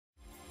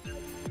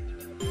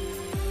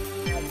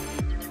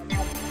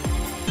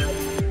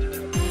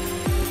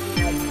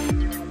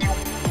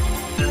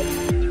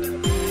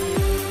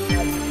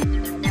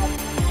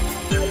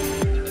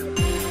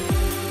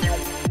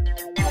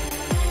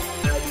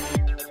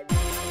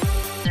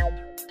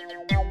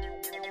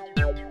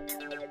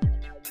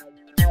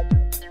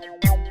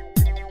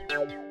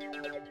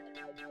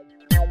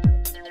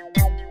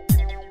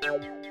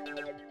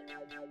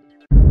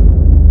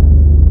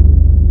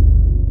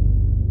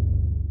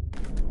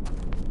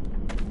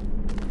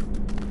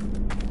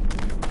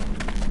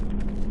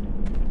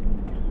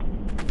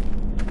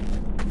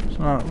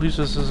At least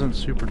this isn't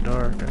super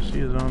dark. I see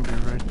a zombie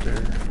right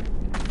there.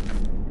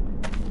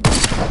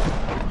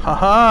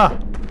 Haha!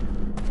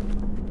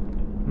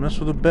 Mess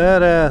with a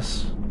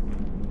badass.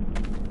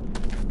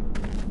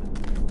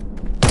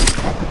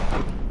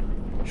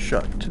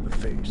 Shot to the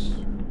face.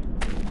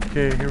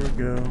 Okay, here we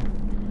go.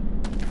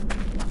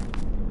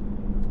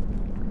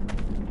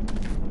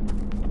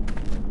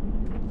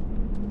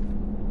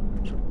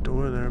 There's a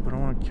door there, but I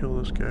want to kill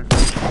this guy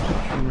first.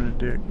 Shoot him in the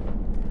dick.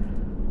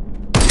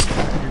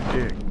 Your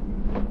dick.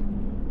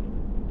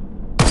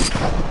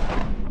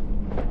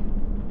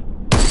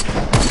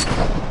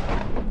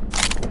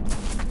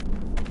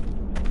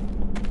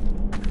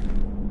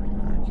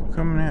 Keep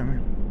coming at me.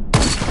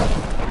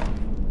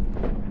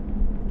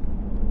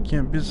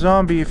 Can't be a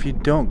zombie if you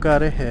don't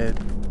got a head.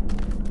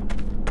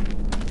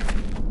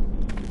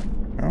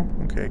 Oh,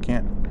 okay, I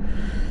can't.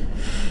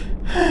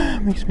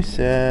 Makes me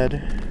sad.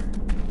 I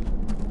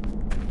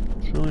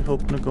was really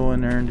hoping to go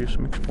in there and do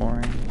some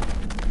exploring.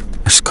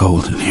 It's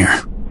cold in here.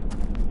 I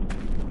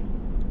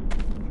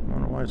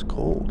wonder why it's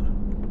cold.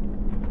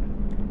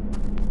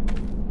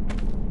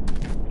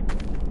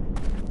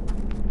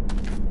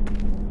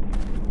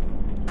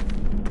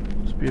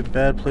 This would be a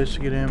bad place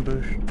to get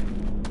ambushed.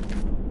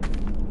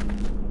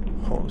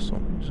 Oh, so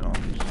many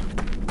zombies.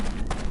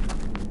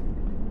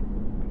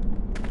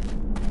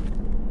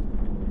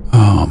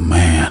 Oh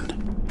man.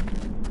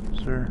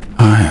 Sir.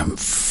 I am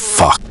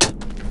fucked.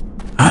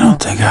 I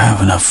don't think I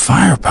have enough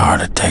firepower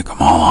to take them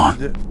all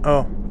on.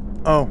 Oh.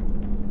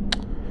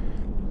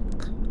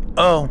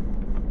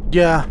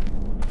 Yeah.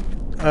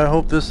 I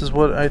hope this is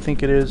what I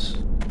think it is.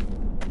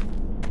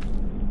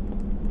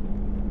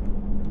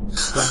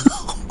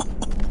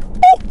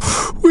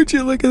 Would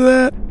you look at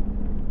that?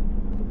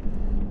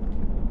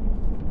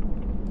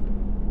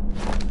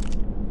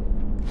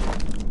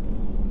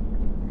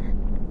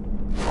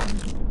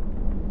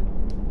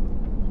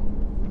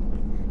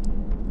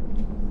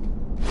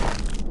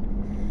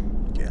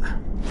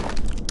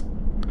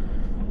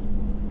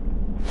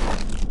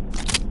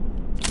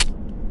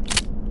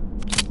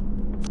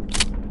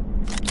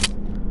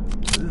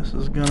 This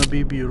is gonna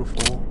be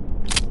beautiful.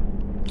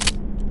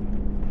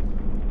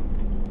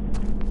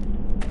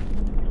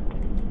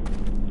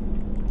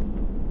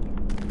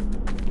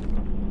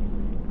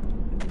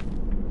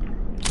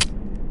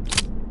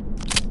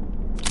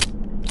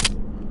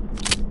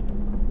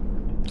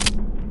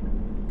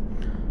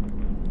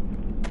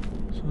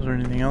 So is there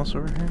anything else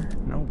over here?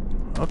 Nope.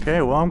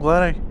 Okay, well I'm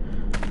glad I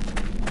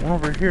went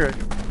over here.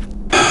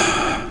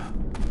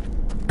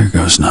 Here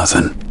goes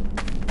nothing.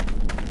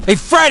 Hey,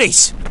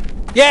 Freddy's!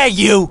 Yeah,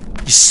 you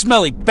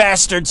smelly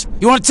bastards!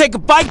 You wanna take a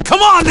bite?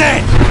 Come on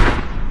then!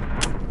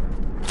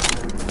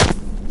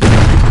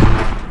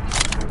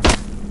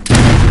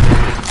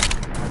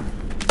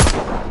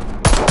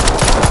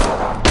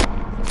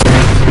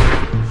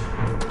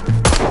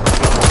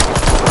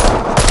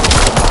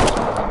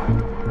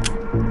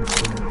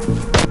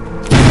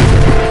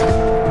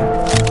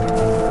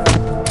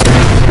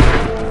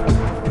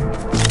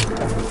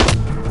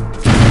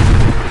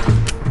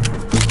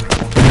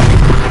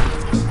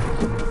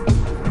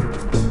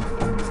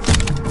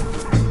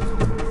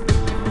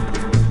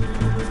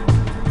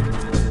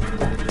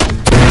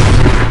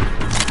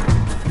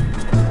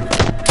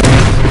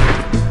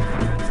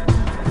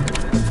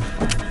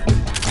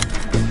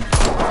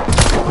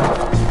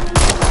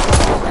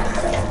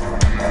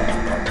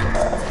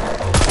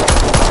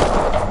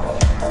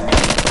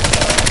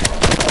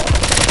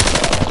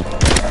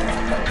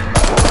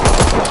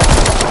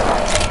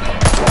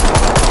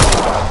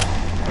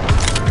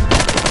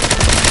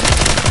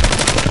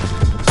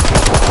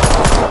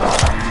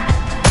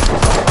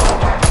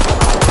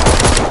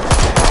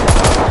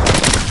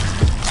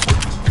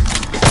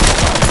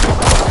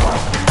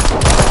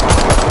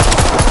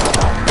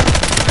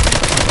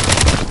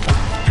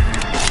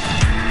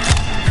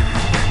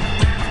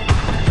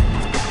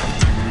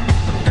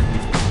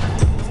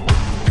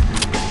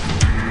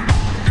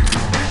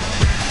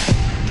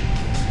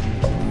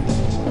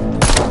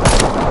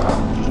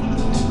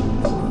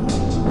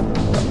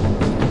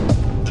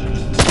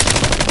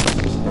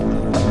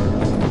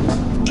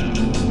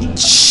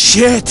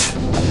 Shit!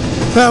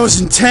 That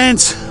was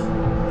intense!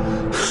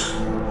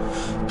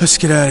 Let's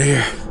get out of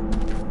here.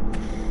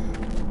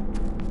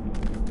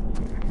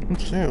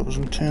 Let's say it was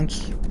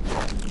intense.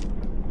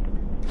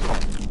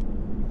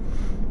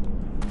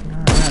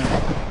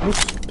 Alright.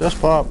 Oops,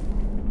 desk pop.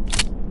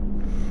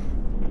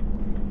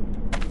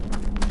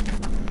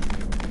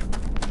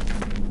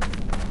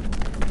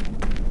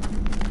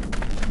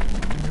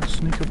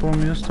 Sneak up on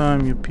me this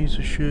time, you piece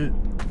of shit.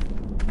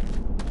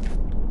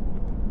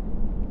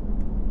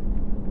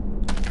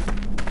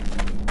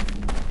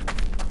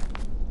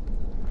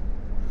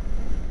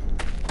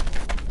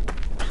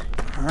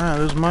 Alright,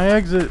 there's my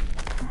exit.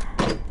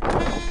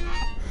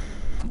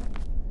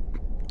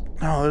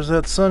 Oh, there's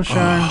that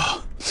sunshine.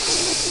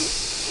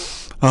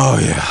 Oh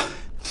yeah.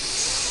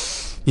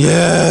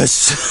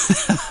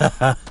 Yes!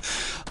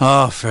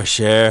 Oh, fresh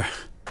air.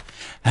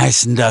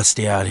 Nice and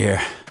dusty out here.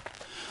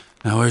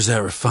 Now where's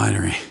that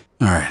refinery?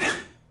 Alright.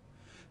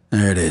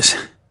 There it is.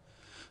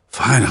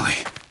 Finally.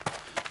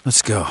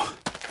 Let's go.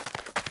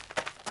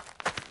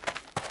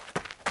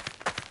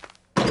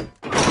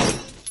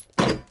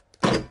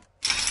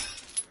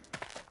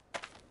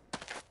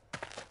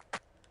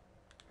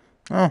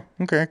 Oh,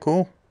 okay,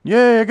 cool.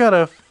 Yay, I got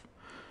a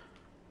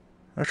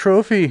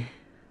trophy.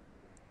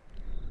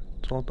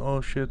 It's all, oh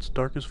shit, it's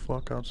dark as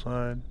fuck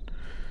outside.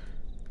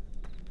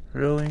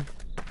 Really?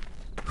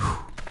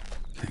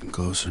 Getting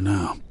closer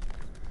now.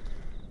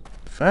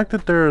 The fact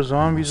that there are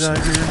zombies out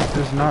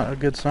here is not a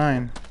good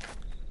sign.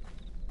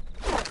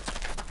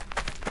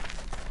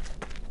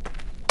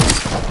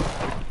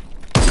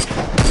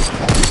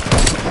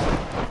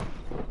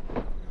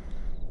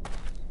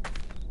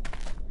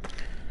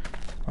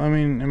 I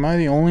mean, am I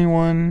the only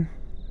one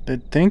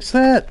that thinks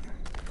that?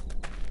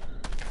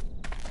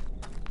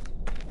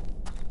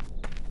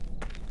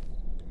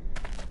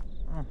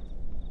 Oh.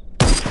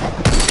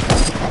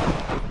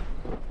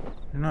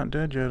 You're not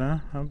dead yet, huh?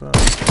 How about...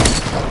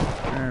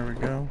 There we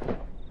go.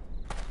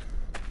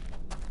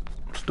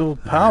 Still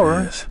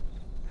power.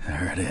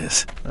 There it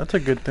is. That's a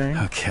good thing.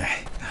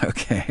 Okay.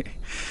 Okay.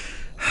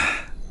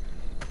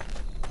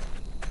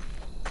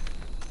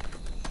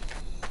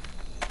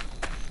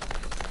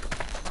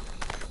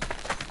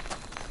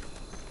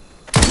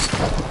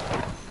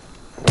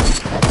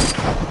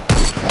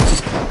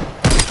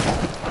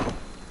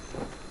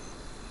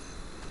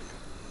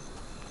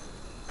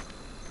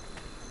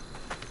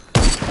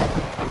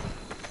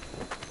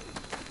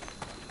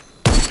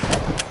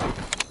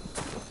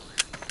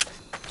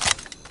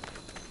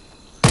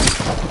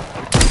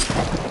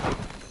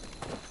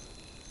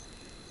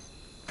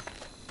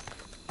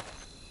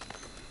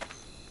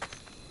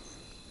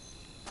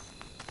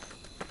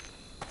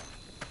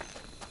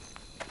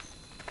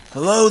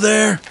 Hello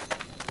there?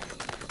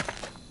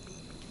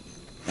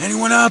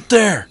 Anyone out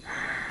there?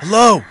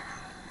 Hello?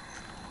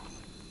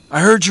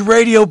 I heard your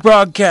radio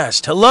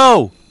broadcast.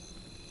 Hello?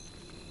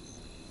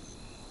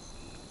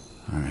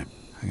 Alright,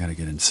 I gotta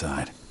get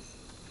inside.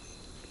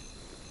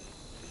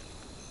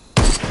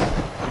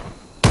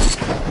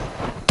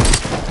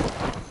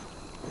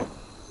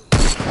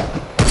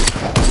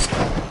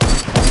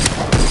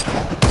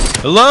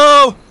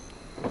 Hello?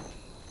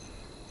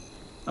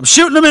 I'm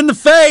shooting them in the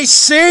face,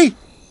 see?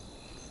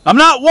 I'm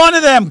not one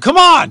of them. Come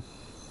on.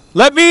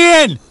 Let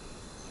me in.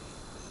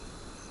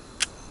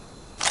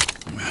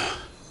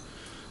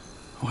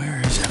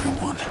 Where is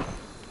everyone?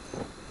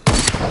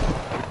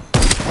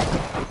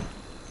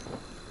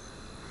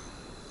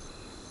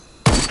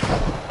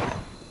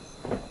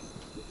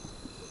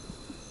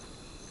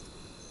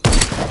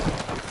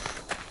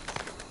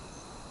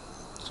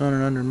 Zone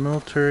and under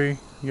military,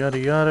 yada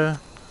yada.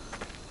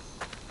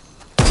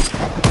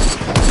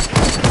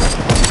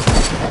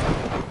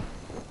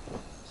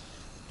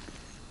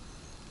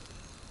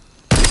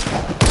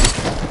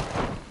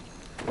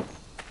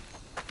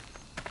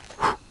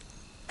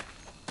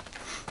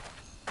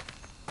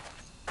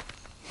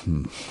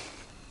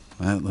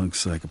 That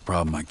looks like a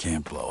problem I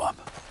can't blow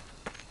up.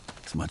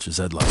 As much as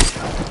I'd like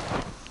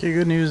to. Okay,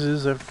 good news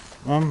is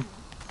I'm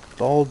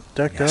all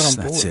decked out on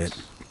bullets. That's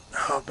it.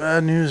 Oh,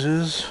 bad news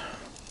is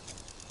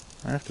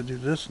I have to do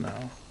this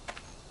now.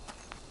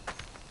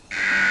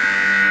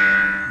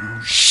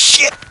 Oh,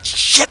 shit!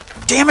 Shit!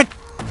 Damn it!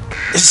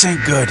 This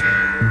ain't good.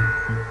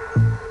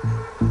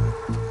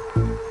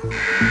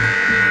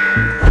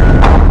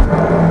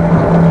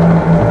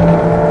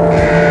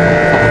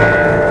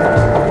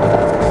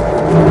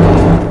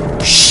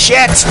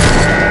 Shit!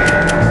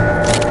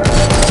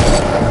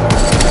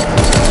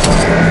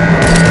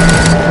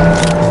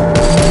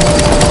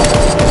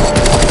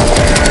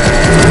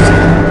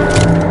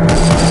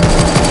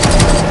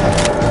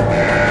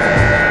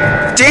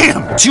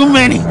 Damn! Too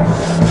many!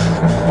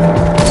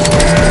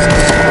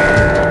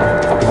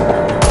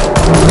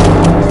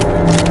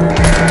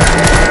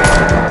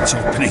 It's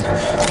opening.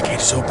 The gate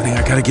is opening.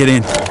 I gotta get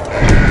in.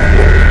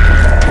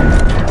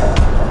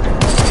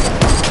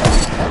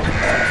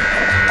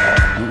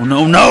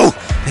 No, no!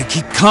 They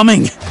keep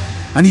coming!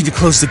 I need to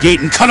close the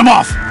gate and cut them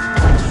off!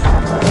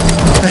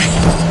 Hey,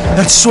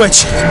 that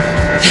switch!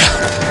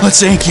 Yeah,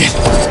 let's ink it.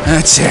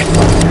 That's it.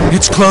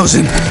 It's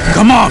closing.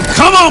 Come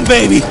on,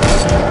 baby!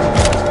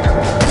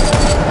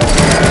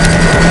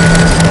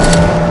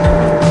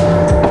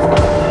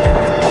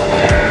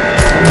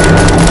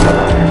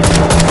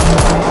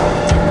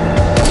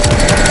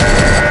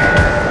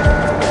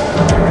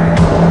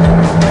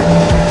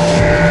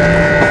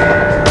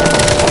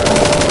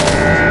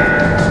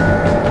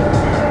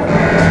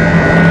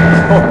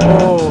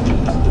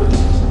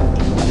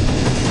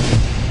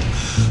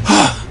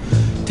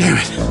 Damn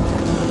it.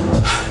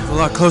 A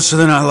lot closer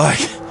than I like.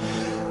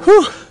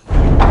 Whew.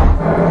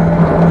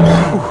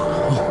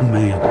 Oh,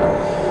 man.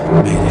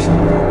 Made it.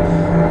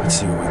 Let's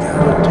see what we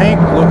got. A tank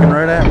looking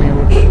right at me,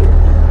 which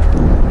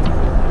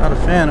I'm not a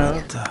fan of.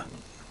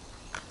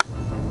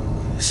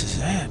 This is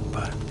it,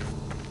 but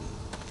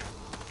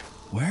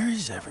where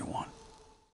is everyone?